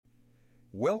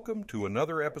Welcome to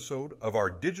another episode of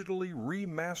our digitally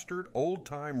remastered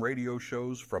old-time radio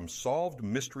shows from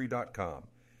SolvedMystery.com.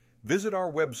 Visit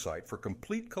our website for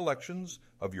complete collections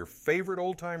of your favorite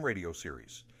old-time radio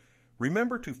series.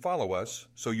 Remember to follow us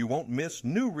so you won't miss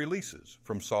new releases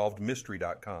from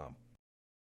SolvedMystery.com.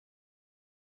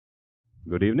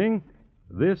 Good evening.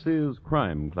 This is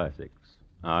Crime Classics.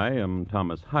 I am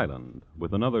Thomas Hyland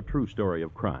with another true story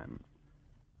of crime.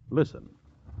 Listen.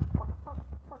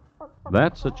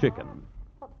 That's a chicken.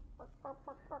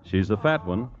 She's a fat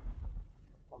one.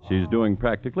 She's doing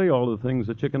practically all the things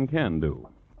a chicken can do.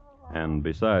 And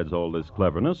besides all this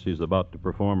cleverness, she's about to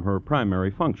perform her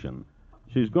primary function.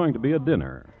 She's going to be a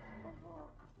dinner.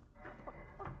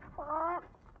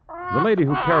 The lady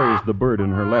who carries the bird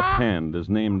in her left hand is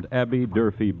named Abby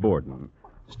Durfee Borden,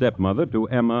 stepmother to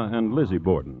Emma and Lizzie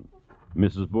Borden.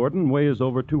 Mrs. Borden weighs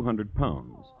over 200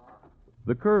 pounds.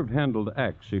 The curved-handled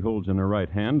axe she holds in her right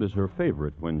hand is her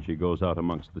favorite when she goes out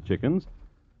amongst the chickens.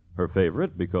 Her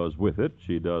favorite because with it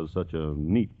she does such a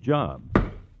neat job,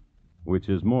 which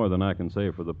is more than I can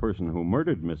say for the person who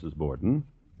murdered Mrs. Borden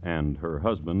and her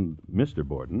husband, Mr.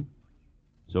 Borden.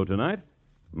 So tonight,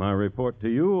 my report to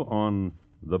you on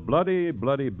the bloody,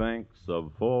 bloody banks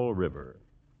of Fall River.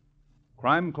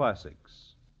 Crime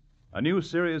Classics, a new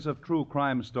series of true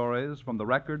crime stories from the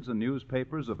records and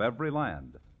newspapers of every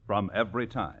land, from every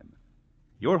time.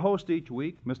 Your host each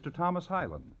week, Mr. Thomas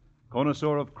Hyland,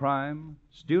 connoisseur of crime,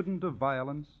 student of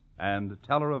violence, and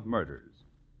teller of murders.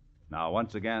 Now,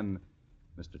 once again,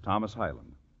 Mr. Thomas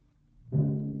Hyland.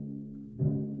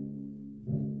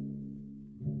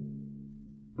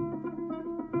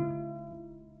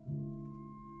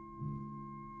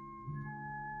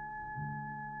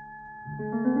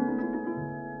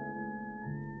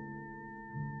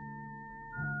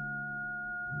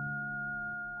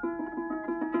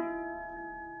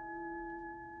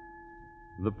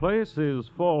 The place is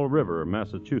Fall River,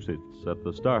 Massachusetts, at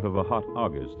the start of a hot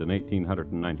August in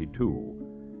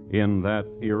 1892. In that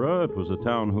era, it was a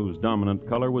town whose dominant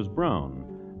color was brown,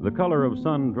 the color of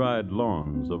sun-dried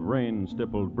lawns, of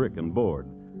rain-stippled brick and board,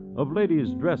 of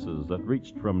ladies' dresses that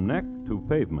reached from neck to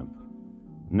pavement.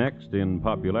 Next in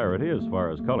popularity, as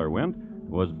far as color went,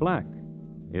 was black.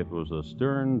 It was a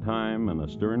stern time and a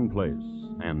stern place,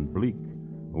 and bleak,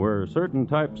 where certain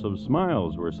types of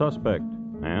smiles were suspect,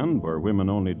 and where women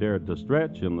only dared to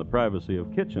stretch in the privacy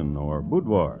of kitchen or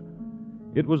boudoir.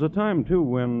 It was a time, too,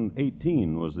 when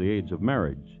 18 was the age of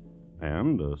marriage,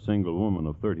 and a single woman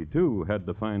of 32 had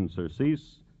to find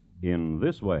surcease in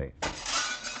this way: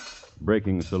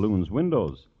 breaking saloons'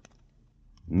 windows,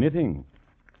 knitting,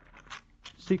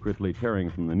 secretly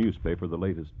tearing from the newspaper the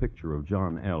latest picture of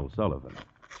John L. Sullivan,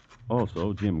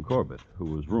 also Jim Corbett, who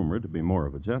was rumored to be more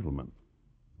of a gentleman,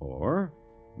 or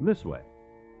this way.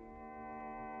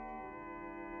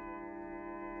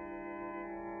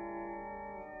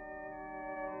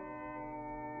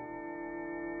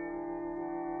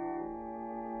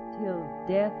 Till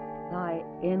death thy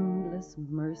endless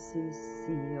mercies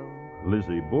seal.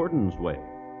 Lizzie Borden's way.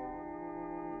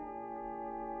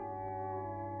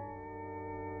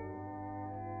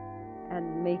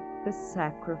 And make the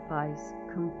sacrifice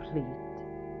complete.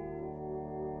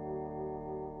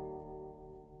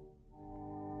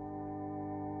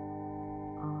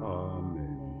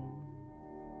 Amen.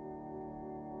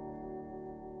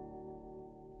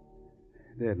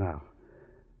 There now.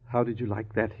 How did you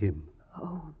like that hymn?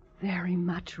 Oh, very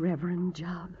much, Reverend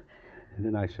Job. And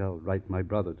then I shall write my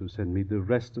brother to send me the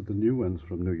rest of the new ones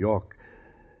from New York.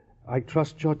 I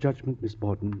trust your judgment, Miss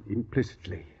Borden,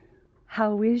 implicitly.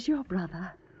 How is your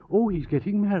brother? Oh, he's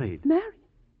getting married. Married?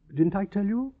 Didn't I tell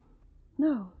you?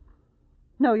 No.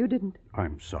 No, you didn't.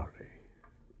 I'm sorry.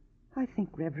 I think,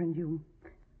 Reverend, you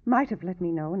might have let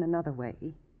me know in another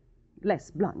way.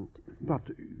 Less blunt. But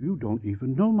you don't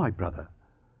even know my brother.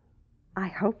 I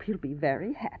hope you'll be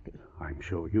very happy. I'm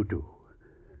sure you do.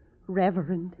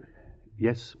 Reverend.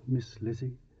 Yes, Miss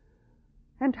Lizzie?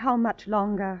 And how much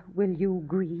longer will you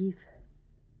grieve?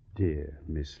 Dear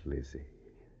Miss Lizzie.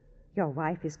 Your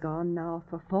wife is gone now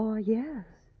for 4 years.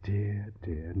 Dear,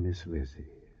 dear Miss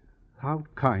Lizzie. How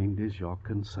kind is your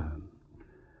concern.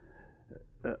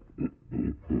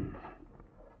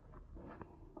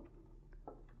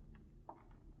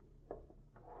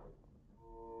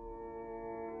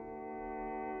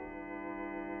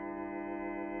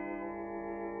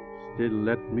 Still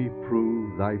let me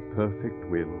prove thy perfect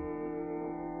will.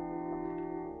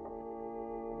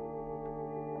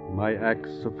 My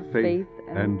acts of faith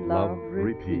and love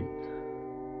repeat.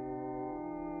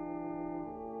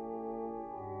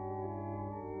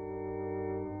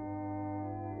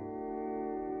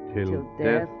 till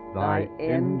death thy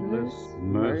endless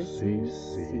mercy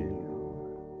seal.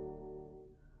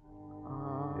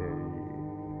 Amen.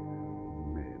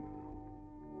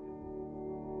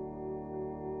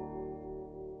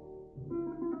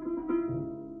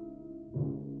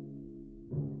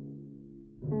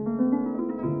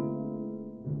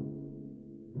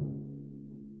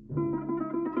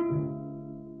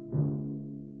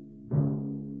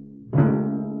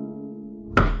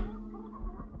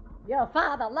 Your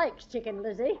father likes chicken,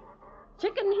 Lizzie.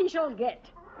 Chicken he shall get.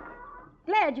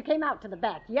 Glad you came out to the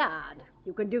backyard.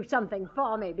 You can do something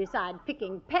for me besides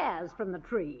picking pears from the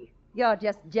tree. You're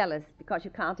just jealous because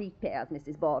you can't eat pears,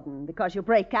 Mrs. Borden, because you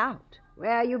break out.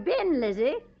 Where you been,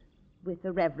 Lizzie? With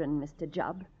the Reverend Mr.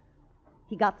 Jubb.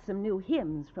 He got some new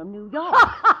hymns from New York.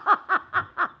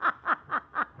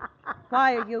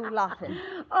 Why are you laughing?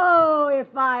 Oh,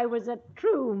 if I was a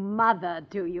true mother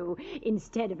to you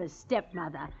instead of a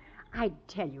stepmother, I'd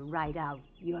tell you right out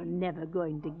you're never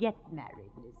going to get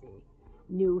married, Lizzie.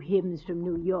 New hymns from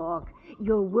New York,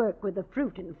 your work with the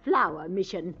Fruit and Flower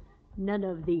Mission, none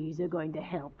of these are going to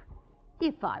help.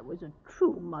 If I was a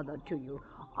true mother to you,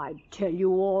 I'd tell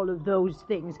you all of those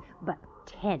things, but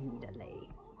tenderly.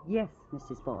 Yes,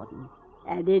 Mrs. Borden.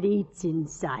 And it eats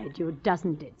inside you,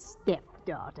 doesn't it,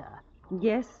 stepdaughter?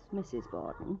 Yes, Mrs.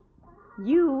 Borden.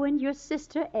 You and your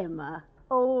sister Emma,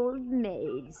 old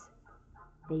maids.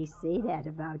 They say that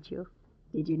about you.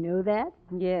 Did you know that?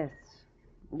 Yes.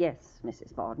 Yes,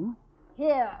 Mrs. Borden.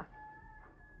 Here.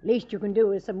 Least you can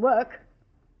do is some work.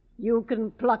 You can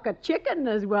pluck a chicken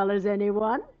as well as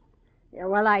anyone. Yeah,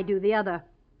 well, I do the other.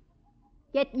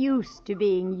 Get used to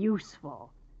being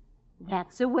useful.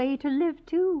 That's a way to live,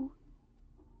 too.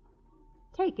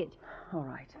 Take it. All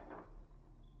right.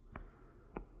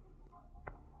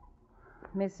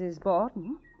 Mrs.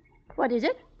 Borden, What is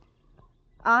it?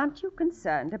 aren't you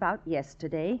concerned about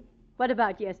yesterday? What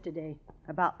about yesterday?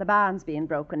 About the barns being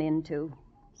broken into.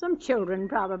 Some children,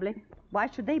 probably. Why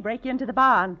should they break into the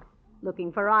barn?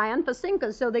 Looking for iron for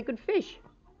sinkers so they could fish.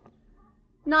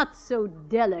 Not so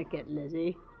delicate,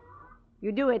 Lizzie.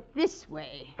 You do it this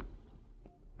way.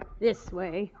 This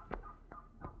way.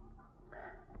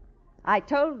 I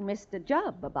told Mr.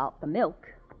 Jubb about the milk.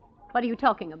 What are you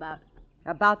talking about?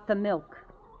 About the milk.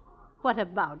 What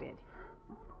about it?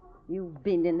 You've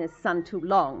been in the sun too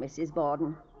long, Mrs.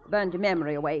 Borden. Burned your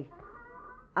memory away.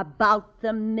 About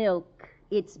the milk.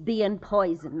 It's being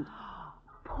poisoned.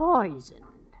 Poisoned.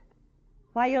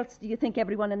 Why else do you think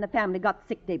everyone in the family got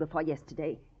sick day before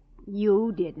yesterday?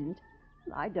 You didn't.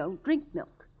 I don't drink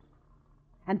milk.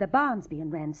 And the barn's being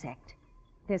ransacked.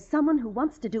 There's someone who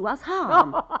wants to do us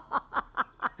harm.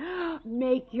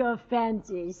 Make your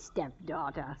fancies,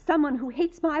 stepdaughter. Someone who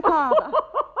hates my father.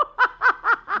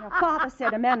 Your father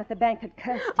said a man at the bank had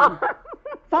cursed him.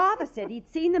 Father said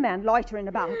he'd seen the man loitering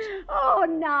about. Oh,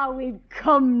 now we've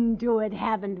come to it,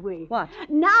 haven't we? What?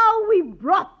 Now we've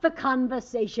brought the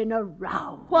conversation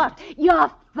around. What? Your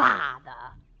father.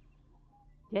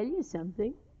 Tell you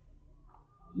something.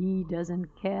 He doesn't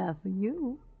care for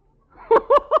you.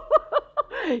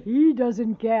 He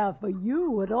doesn't care for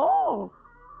you at all.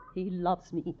 He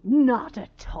loves me. Not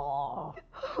at all.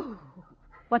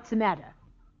 What's the matter?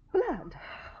 Blood.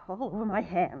 All over my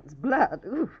hands. Blood.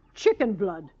 Ooh. Chicken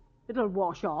blood. It'll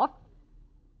wash off.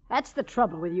 That's the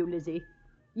trouble with you, Lizzie.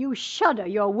 You shudder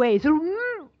your way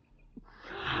through.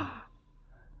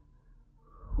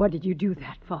 What did you do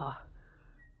that for?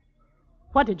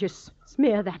 What did you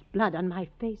smear that blood on my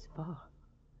face for?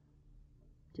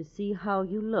 To see how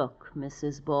you look,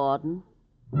 Mrs. Borden.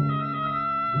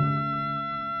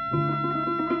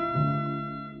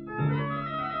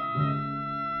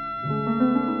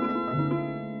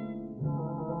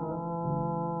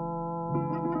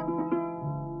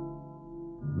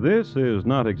 This is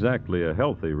not exactly a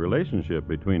healthy relationship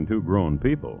between two grown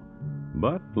people.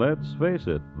 But let's face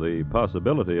it, the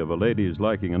possibility of a lady's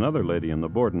liking another lady in the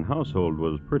Borden household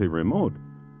was pretty remote.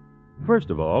 First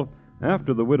of all,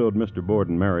 after the widowed Mr.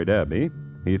 Borden married Abby,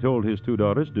 he told his two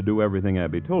daughters to do everything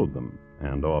Abby told them,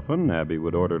 and often Abby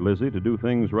would order Lizzie to do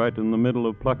things right in the middle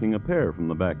of plucking a pear from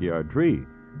the backyard tree,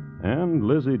 and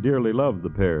Lizzie dearly loved the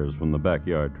pears from the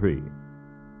backyard tree.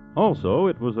 Also,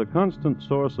 it was a constant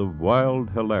source of wild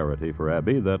hilarity for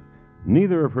Abby that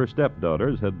neither of her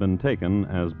stepdaughters had been taken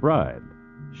as bride.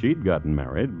 She'd gotten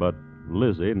married, but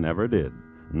Lizzie never did,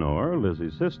 nor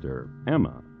Lizzie's sister,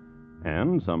 Emma.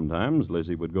 And sometimes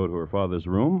Lizzie would go to her father's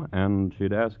room, and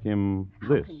she'd ask him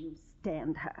this. How can you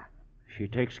stand her? She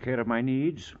takes care of my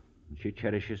needs. She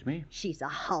cherishes me. She's a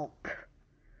hulk.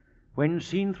 When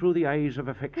seen through the eyes of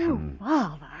affection,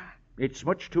 Father. it's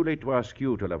much too late to ask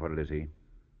you to love her, Lizzie.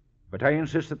 But I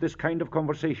insist that this kind of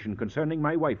conversation concerning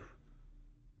my wife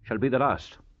shall be the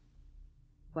last.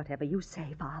 Whatever you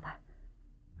say, Father.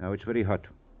 Now, it's very hot.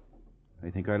 I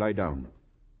think I'll lie down.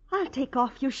 I'll take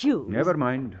off your shoes. Never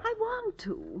mind. I want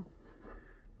to.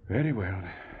 Very well.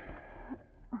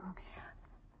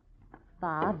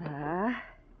 Father.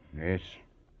 Yes.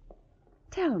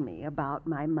 Tell me about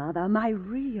my mother, my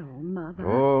real mother.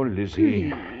 Oh,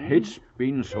 Lizzie, Please. it's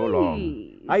been so long.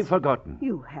 Please. I've forgotten.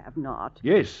 You have not.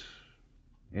 Yes.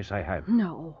 Yes, I have.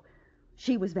 No.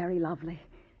 She was very lovely.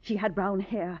 She had brown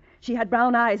hair. She had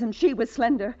brown eyes, and she was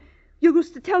slender. You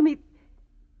used to tell me...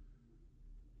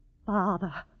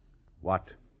 Father, What?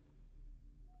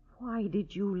 why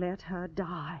did you let her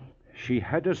die? She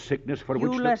had a sickness for You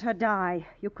which... let her die.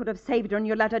 You could have saved her, and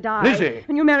you let her die. Lizzie!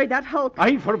 And you married that hulk.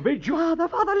 I forbid you...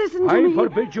 Father, listen to I me.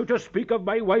 forbid you to speak of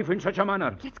my wife in such a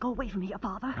manner. Let's go away from here,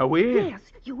 Father. Away? Yes,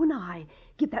 you and I.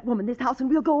 Give that woman this house, and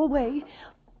we'll go away.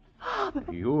 Father.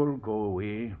 You'll go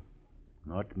away,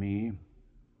 not me.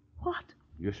 What?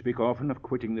 You speak often of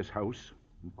quitting this house,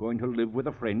 of going to live with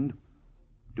a friend.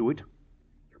 Do it.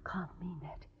 You can't mean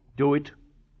it. Do it.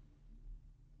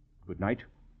 Good night.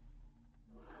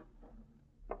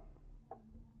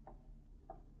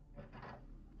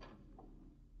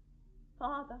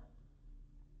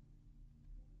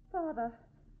 Father,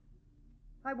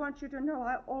 I want you to know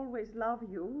I always love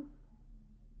you,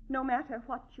 no matter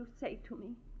what you say to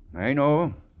me. I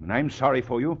know, and I'm sorry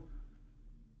for you.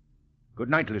 Good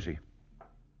night, Lizzie.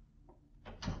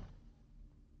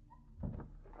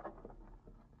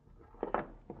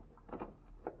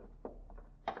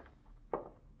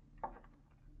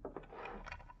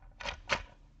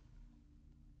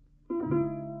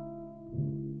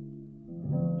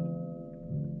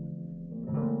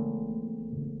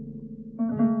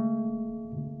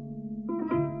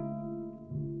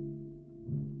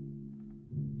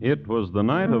 It was the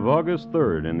night of August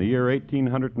 3rd in the year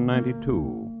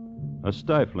 1892. A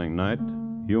stifling night,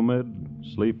 humid,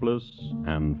 sleepless,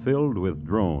 and filled with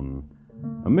drone.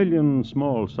 A million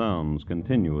small sounds,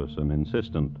 continuous and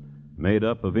insistent, made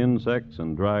up of insects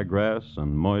and dry grass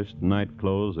and moist night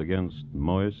clothes against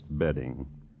moist bedding.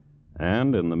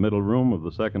 And in the middle room of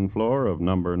the second floor of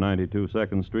number 92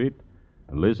 2nd Street,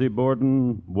 Lizzie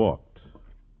Borden walked.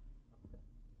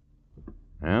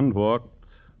 And walked.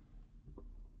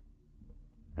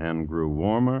 And grew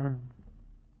warmer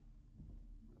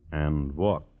and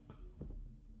walked.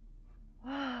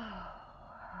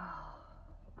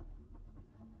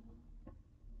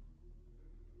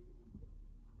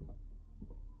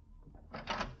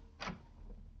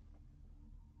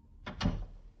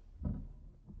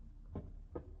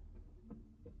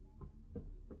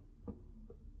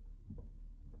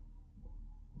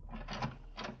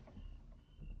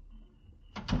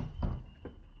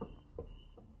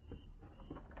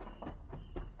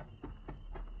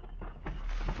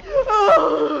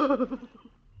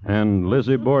 And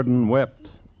Lizzie Borden wept.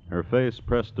 Her face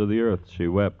pressed to the earth, she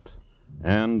wept.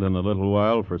 And in a little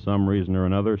while, for some reason or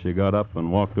another, she got up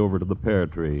and walked over to the pear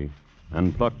tree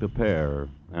and plucked a pear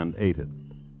and ate it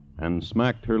and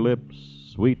smacked her lips,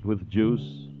 sweet with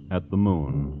juice, at the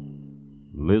moon.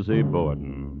 Lizzie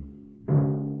Borden.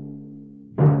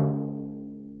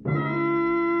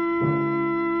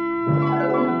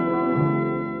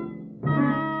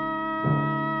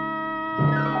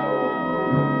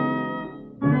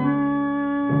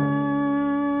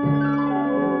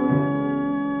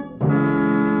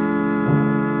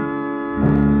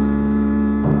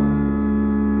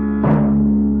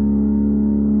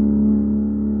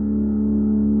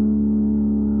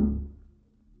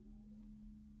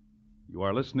 You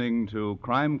are listening to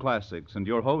Crime Classics and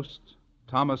your host,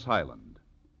 Thomas Hyland.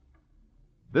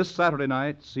 This Saturday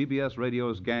night, CBS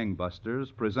Radio's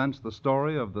Gangbusters presents the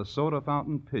story of the soda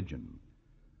fountain pigeon.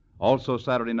 Also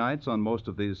Saturday nights on most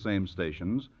of these same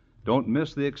stations, don't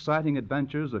miss the exciting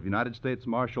adventures of United States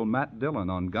Marshal Matt Dillon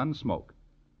on Gunsmoke.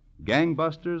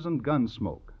 Gangbusters and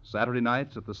Gunsmoke, Saturday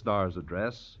nights at the Star's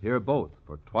address. Hear both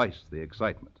for twice the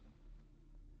excitement.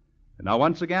 And now,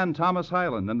 once again, Thomas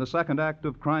Hyland in the second act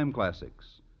of Crime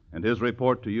Classics and his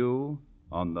report to you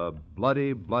on the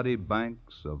bloody, bloody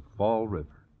banks of Fall River.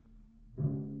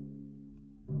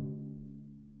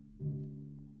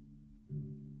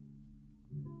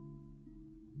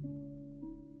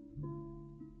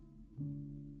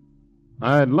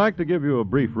 I'd like to give you a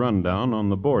brief rundown on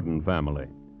the Borden family.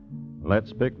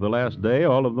 Let's pick the last day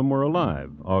all of them were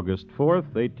alive, August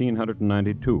 4th,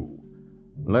 1892.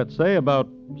 Let's say about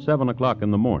 7 o'clock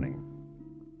in the morning.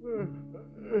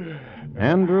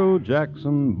 Andrew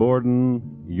Jackson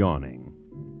Borden, yawning.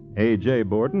 A.J.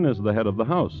 Borden is the head of the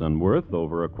house and worth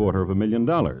over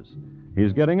 $250,000.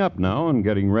 He's getting up now and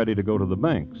getting ready to go to the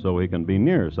bank so he can be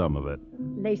near some of it.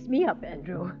 Lace me up,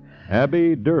 Andrew.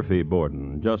 Abby Durfee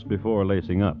Borden, just before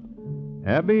lacing up.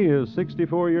 Abby is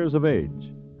 64 years of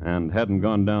age and hadn't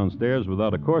gone downstairs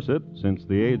without a corset since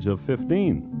the age of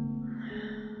 15.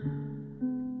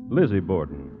 Lizzie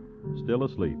Borden, still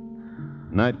asleep.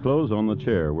 Night clothes on the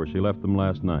chair where she left them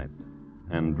last night,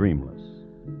 and dreamless.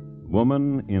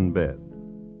 Woman in bed.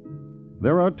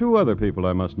 There are two other people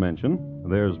I must mention.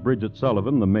 There's Bridget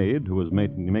Sullivan, the maid, who is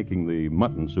making the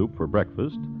mutton soup for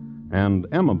breakfast, and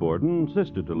Emma Borden,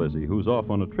 sister to Lizzie, who's off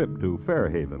on a trip to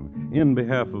Fairhaven in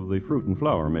behalf of the Fruit and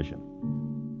Flower Mission.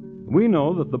 We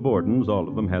know that the Bordens, all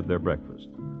of them, had their breakfast.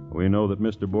 We know that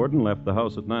Mr. Borden left the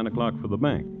house at 9 o'clock for the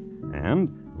bank.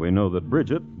 And we know that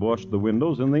Bridget washed the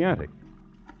windows in the attic.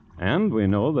 And we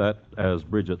know that, as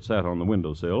Bridget sat on the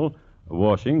windowsill,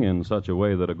 washing in such a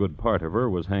way that a good part of her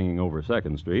was hanging over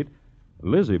 2nd Street,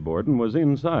 Lizzie Borden was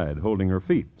inside holding her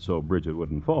feet so Bridget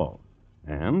wouldn't fall.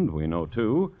 And we know,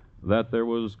 too, that there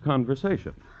was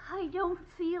conversation. I don't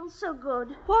feel so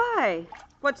good. Why?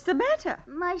 What's the matter?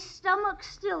 My stomach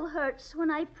still hurts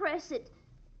when I press it.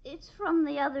 It's from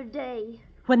the other day.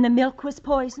 When the milk was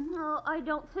poisoned? No, I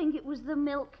don't think it was the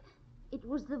milk. It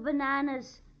was the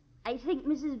bananas. I think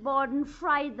Mrs. Borden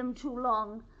fried them too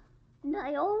long. And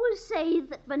I always say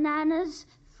that bananas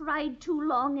fried too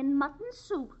long in mutton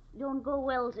soup don't go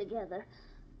well together.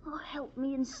 Oh, help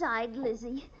me inside,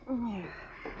 Lizzie.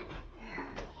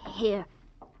 Here,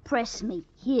 press me.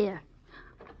 Here.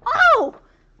 Oh!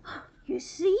 You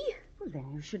see? Well,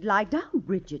 then you should lie down,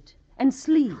 Bridget, and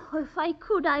sleep. Oh, if I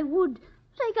could, I would.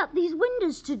 But I got these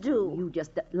windows to do. You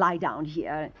just lie down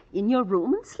here in your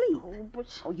room and sleep. Oh,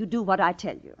 but... Oh, you do what I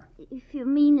tell you. If you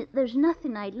mean it, there's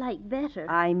nothing I'd like better.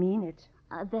 I mean it.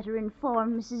 I better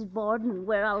inform Mrs. Borden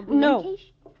where I'll be No. on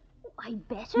vacation. Oh, I'd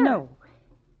better. No.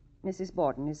 Mrs.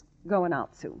 Borden is going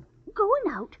out soon. Going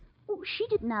out? Oh, she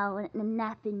did now and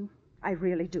napping. I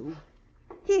really do.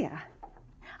 Here,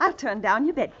 I'll turn down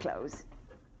your bedclothes.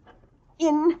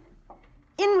 In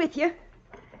with you.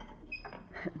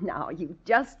 Now you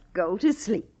just go to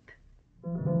sleep.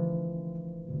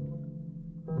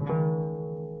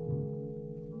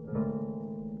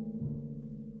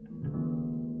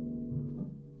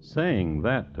 Saying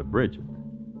that to Bridget.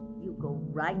 You go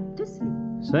right to sleep.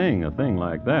 Saying a thing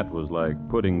like that was like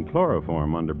putting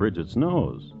chloroform under Bridget's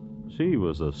nose. She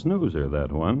was a snoozer,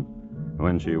 that one.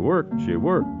 When she worked,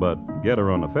 but get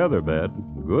her on a feather bed,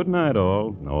 good night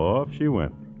all, off she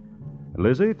went.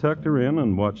 Lizzie tucked her in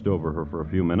and watched over her for a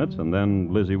few minutes, and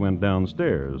then Lizzie went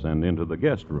downstairs and into the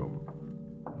guest room.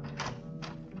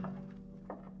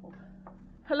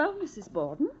 Hello, Mrs.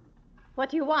 Borden. What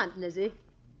do you want, Lizzie?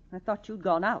 I thought you'd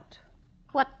gone out.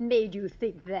 What made you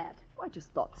think that? I just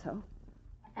thought so.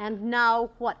 And now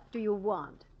what do you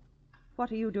want?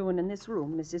 What are you doing in this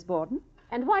room, Mrs. Borden?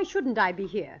 And why shouldn't I be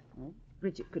here?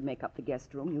 Bridget could make up the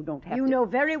guest room. You don't have You to... know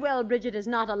very well Bridget is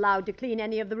not allowed to clean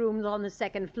any of the rooms on the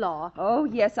 2nd floor. Oh,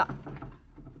 yes, My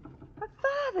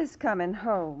father's coming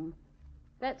home.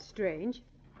 That's strange.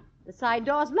 The side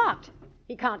door's locked.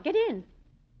 He can't get in.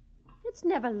 It's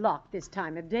never locked this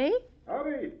time of day.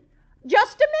 Abby!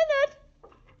 Just a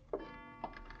minute.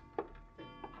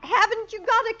 Haven't you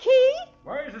got a key?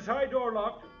 Why is the side door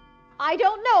locked? I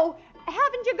don't know.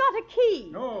 Haven't you got a key?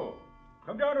 No.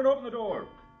 Come down and open the door.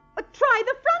 Try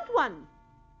the front one.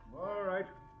 All right.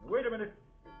 Wait a minute.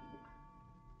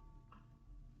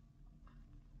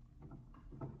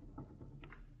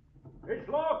 It's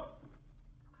locked.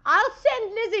 I'll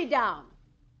send Lizzie down.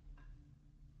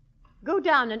 Go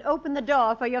down and open the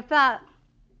door for your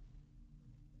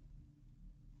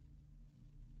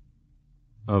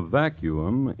A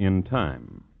vacuum in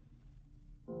time.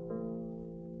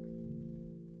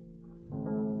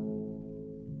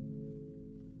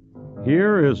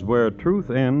 Here is where truth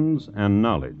ends and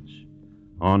knowledge.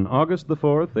 On August the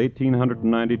 4th,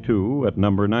 1892, at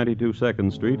number 92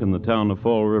 2nd Street in the town of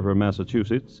Fall River,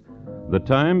 Massachusetts, the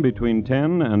time between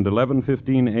 10 and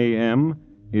 11:15 a.m.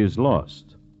 is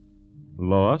lost.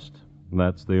 Lost,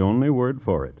 that's the only word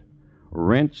for it.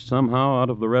 Wrenched somehow out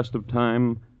of the rest of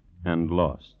time and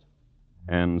lost.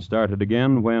 And started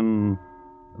again when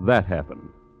that happened.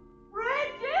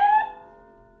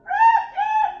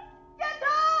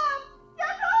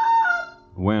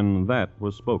 When that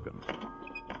was spoken.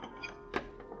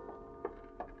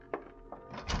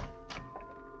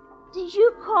 Did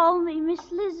you call me,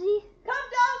 Miss Lizzie? Come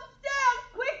downstairs,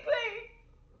 quickly!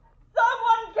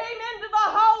 Someone came into the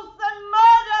house and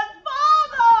murdered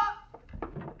Father!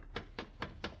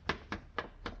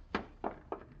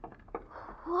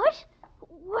 What?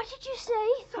 What did you say?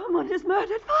 Someone has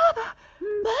murdered Father.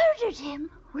 Murdered him?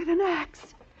 With an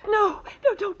axe. No,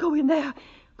 don't go in there.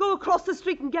 Go across the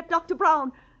street and get Dr.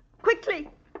 Brown. Quickly.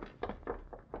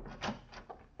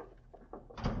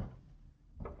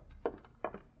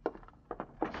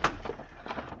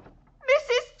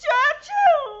 Mrs.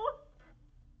 Churchill!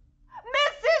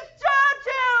 Mrs.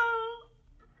 Churchill!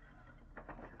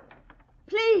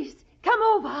 Please, come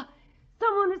over.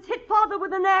 Someone has hit Father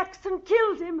with an axe and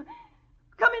killed him.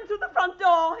 Come in through the front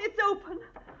door. It's open.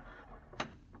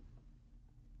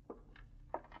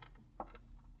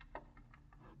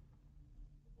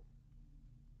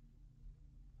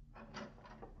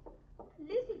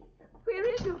 Lizzie, where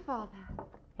is your father?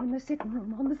 In the sitting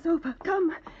room, on the sofa.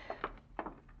 Come.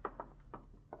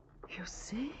 You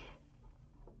see?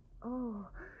 Oh,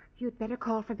 you'd better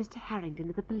call for Mr. Harrington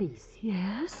of the police.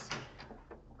 Yes?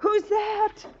 Who's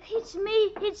that? It's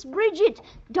me. It's Bridget.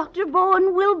 Dr.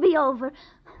 Bowen will be over.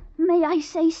 May I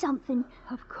say something?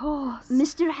 Of course.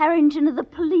 Mr. Harrington of the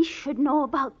police should know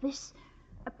about this.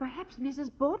 Perhaps Mrs.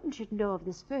 Borden should know of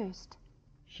this first.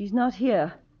 She's not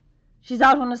here. She's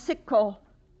out on a sick call.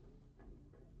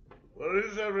 Where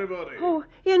is everybody? Oh,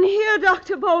 in here,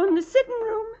 Dr. Bowen, the sitting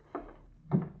room.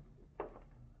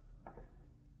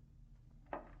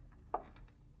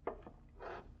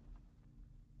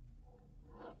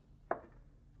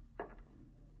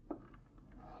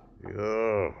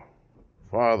 Your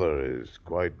father is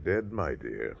quite dead, my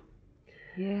dear.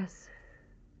 Yes.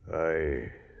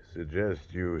 I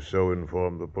suggest you so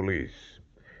inform the police.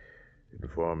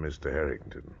 Inform Mr.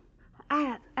 Harrington.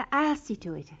 I'll see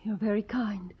to it. You're very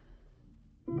kind.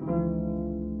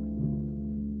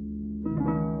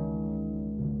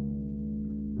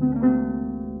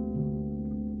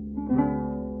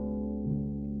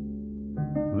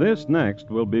 This next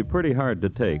will be pretty hard to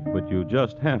take, but you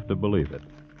just have to believe it.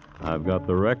 I've got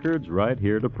the records right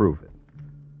here to prove it.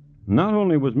 Not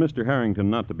only was Mr. Harrington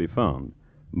not to be found,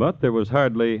 but there was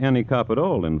hardly any cop at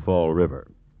all in Fall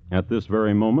River. At this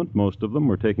very moment, most of them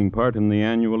were taking part in the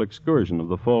annual excursion of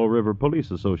the Fall River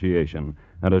Police Association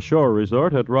at a shore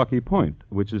resort at Rocky Point,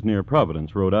 which is near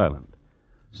Providence, Rhode Island.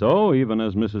 So, even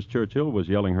as Mrs. Churchill was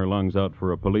yelling her lungs out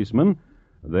for a policeman,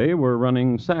 they were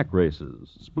running sack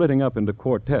races, splitting up into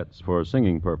quartets for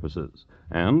singing purposes,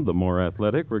 and the more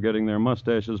athletic were getting their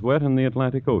mustaches wet in the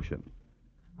Atlantic Ocean.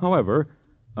 However,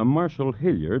 a Marshal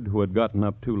Hilliard, who had gotten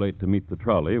up too late to meet the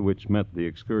trolley which met the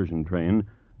excursion train,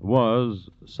 was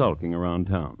sulking around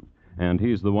town, and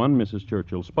he's the one Mrs.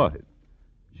 Churchill spotted.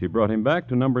 She brought him back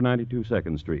to number 92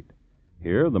 2nd Street.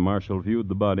 Here, the marshal viewed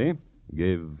the body,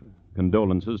 gave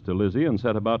condolences to Lizzie, and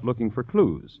set about looking for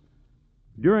clues.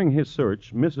 During his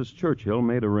search, Mrs. Churchill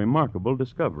made a remarkable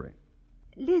discovery.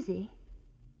 Lizzie,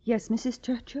 Yes, Mrs.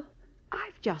 Churchill?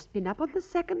 I've just been up on the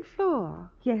second floor.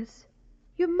 Yes.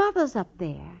 Your mother's up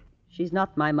there. She's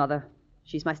not my mother.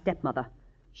 She's my stepmother.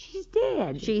 She's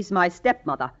dead. She's my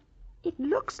stepmother. It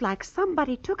looks like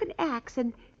somebody took an axe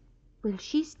and... well,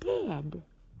 she's dead.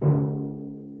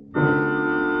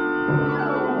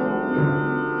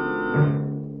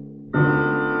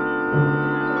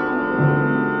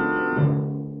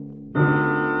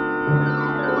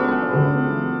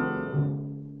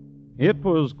 It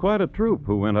was quite a troop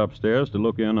who went upstairs to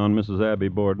look in on Mrs. Abby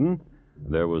Borden.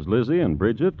 There was Lizzie and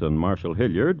Bridget and Marshal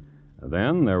Hilliard.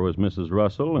 Then there was Mrs.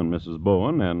 Russell and Mrs.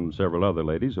 Bowen and several other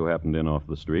ladies who happened in off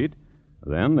the street.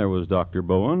 Then there was Dr.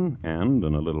 Bowen, and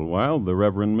in a little while the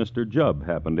Reverend Mr. Jubb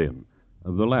happened in.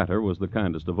 The latter was the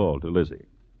kindest of all to Lizzie.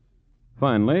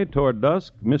 Finally, toward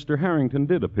dusk, Mr. Harrington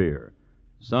did appear,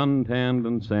 sun-tanned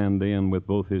and sandy, and with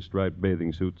both his striped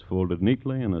bathing suits folded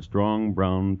neatly in a strong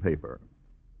brown paper.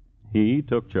 He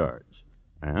took charge,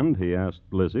 and he asked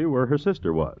Lizzie where her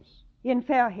sister was. In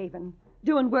Fairhaven,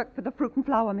 doing work for the Fruit and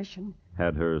Flower Mission.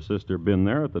 Had her sister been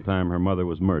there at the time her mother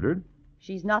was murdered?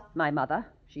 She's not my mother.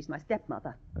 She's my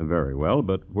stepmother. Very well,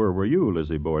 but where were you,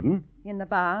 Lizzie Borden? In the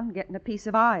barn, getting a piece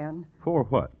of iron. For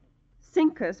what?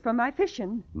 Sinkers for my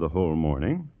fishing. The whole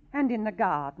morning? And in the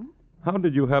garden. How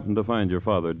did you happen to find your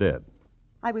father dead?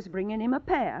 I was bringing him a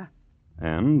pear.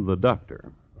 And the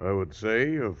doctor? I would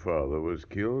say your father was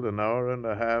killed an hour and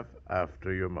a half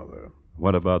after your mother.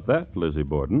 What about that, Lizzie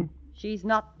Borden? She's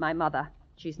not my mother.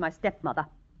 She's my stepmother.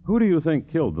 Who do you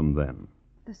think killed them then?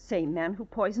 The same man who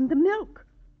poisoned the milk.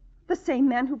 The same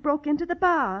man who broke into the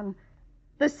barn.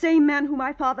 The same man who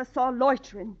my father saw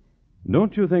loitering.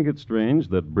 Don't you think it strange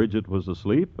that Bridget was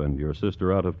asleep and your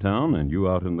sister out of town and you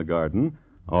out in the garden,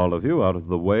 all of you out of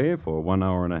the way for 1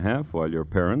 hour and a half while your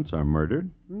parents are murdered?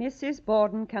 Mrs.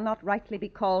 Borden cannot rightly be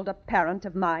called a parent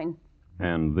of mine.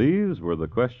 And these were the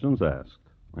questions asked,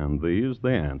 and these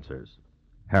the answers.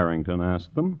 Harrington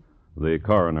asked them, the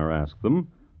coroner asked them,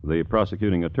 the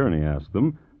prosecuting attorney asked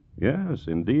them, Yes,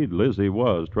 indeed, Lizzie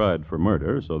was tried for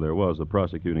murder, so there was a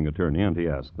prosecuting attorney, and he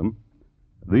asked them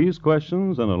these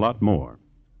questions and a lot more.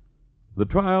 The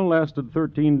trial lasted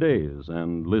 13 days,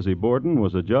 and Lizzie Borden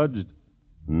was adjudged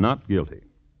not guilty.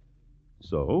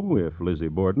 So, if Lizzie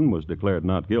Borden was declared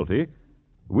not guilty,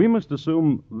 we must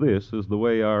assume this is the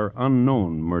way our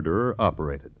unknown murderer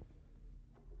operated.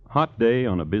 Hot day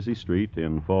on a busy street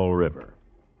in Fall River.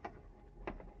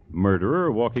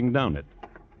 Murderer walking down it,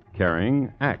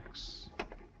 carrying axe.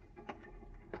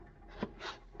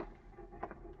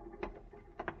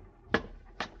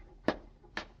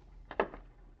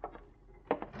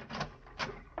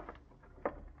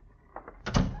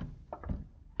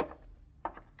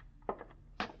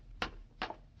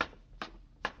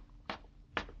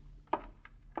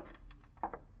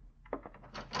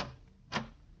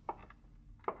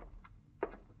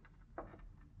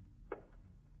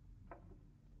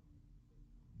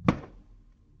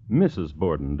 Mrs.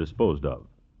 Borden disposed of.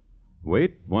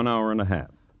 Wait 1 hour and a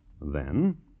half.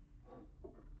 Then...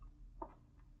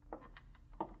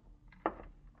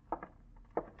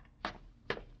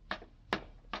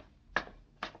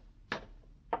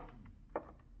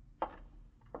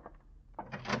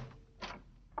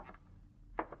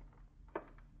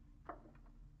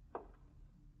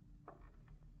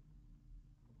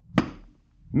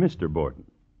 Mr. Borden.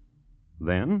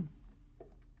 Then...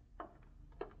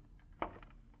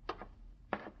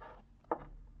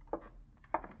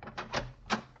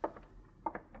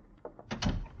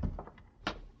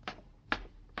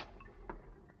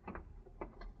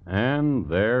 And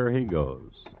there he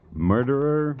goes,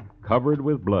 murderer covered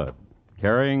with blood,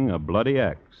 carrying a bloody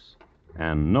axe,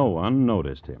 and no one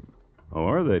noticed him.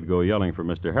 Or they'd go yelling for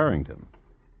Mr. Harrington.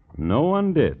 No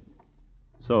one did.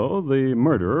 So the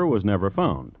murderer was never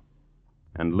found.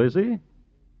 And Lizzie?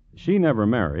 She never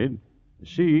married.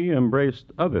 She embraced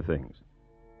other things.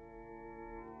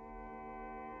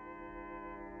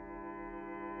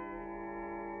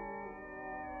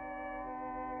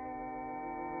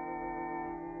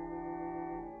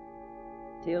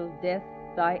 Till death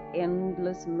thy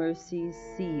endless mercies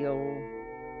seal.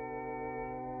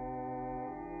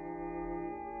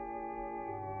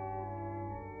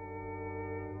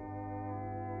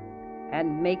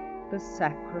 And make the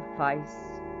sacrifice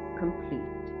complete.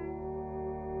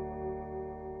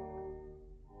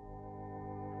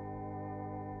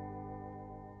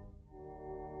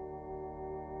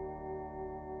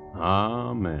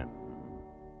 Amen.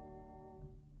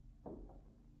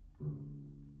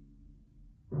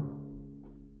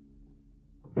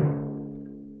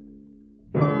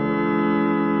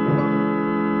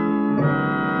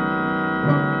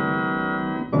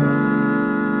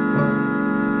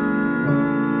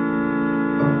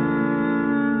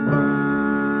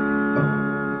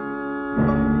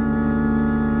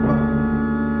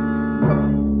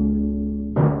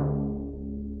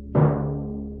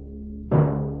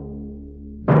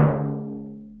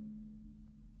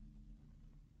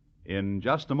 In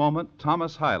just a moment,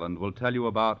 Thomas Hyland will tell you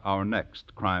about our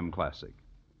next crime classic.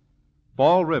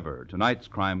 Fall River, tonight's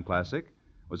crime classic,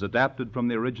 was adapted from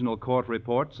the original court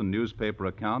reports and newspaper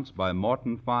accounts by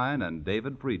Morton Fine and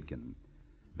David Friedkin.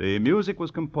 The music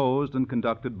was composed and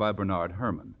conducted by Bernard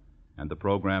Herrmann, and the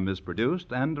program is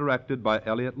produced and directed by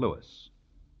Elliott Lewis.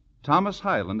 Thomas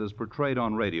Hyland is portrayed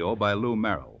on radio by Lou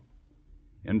Merrill.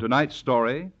 In tonight's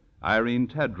story, Irene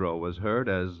Tedrow was heard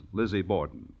as Lizzie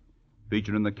Borden.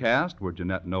 Featured in the cast were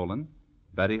Jeanette Nolan,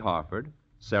 Betty Harford,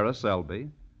 Sarah Selby,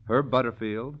 Herb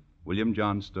Butterfield, William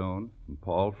Johnstone, and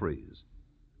Paul Frees.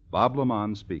 Bob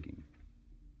Lamont speaking.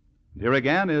 Here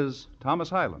again is Thomas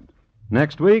Hyland.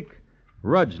 Next week,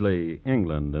 Rudgley,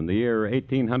 England, in the year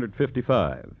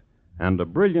 1855, and a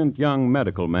brilliant young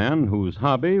medical man whose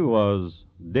hobby was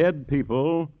dead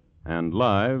people and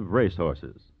live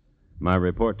racehorses. My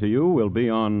report to you will be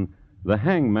on The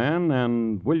Hangman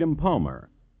and William Palmer.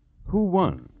 Who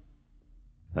won?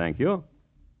 Thank you.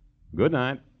 Good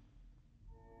night.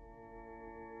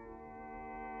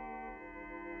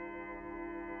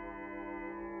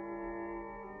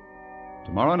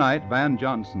 Tomorrow night, Van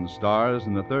Johnson stars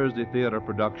in the Thursday Theater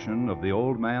production of The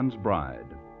Old Man's Bride.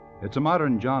 It's a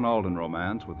modern John Alden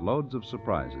romance with loads of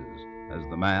surprises, as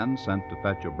the man, sent to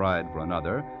fetch a bride for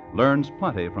another, learns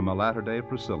plenty from a latter-day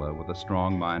Priscilla with a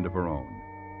strong mind of her own.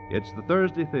 It's the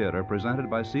Thursday Theater presented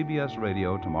by CBS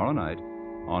Radio tomorrow night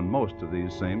on most of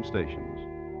these same stations.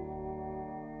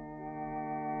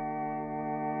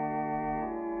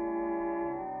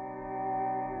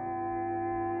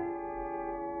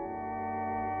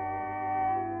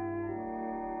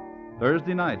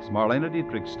 Thursday nights, Marlena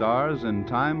Dietrich stars in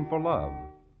Time for Love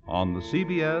on the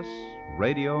CBS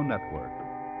Radio Network.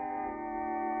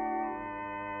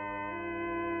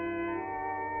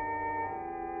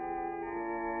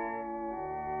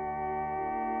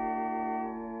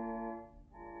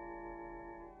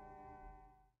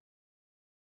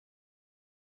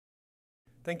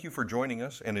 Thank you for joining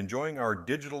us and enjoying our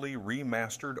digitally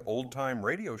remastered old-time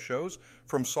radio shows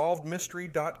from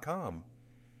SolvedMystery.com.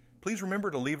 Please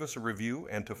remember to leave us a review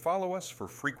and to follow us for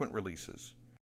frequent releases.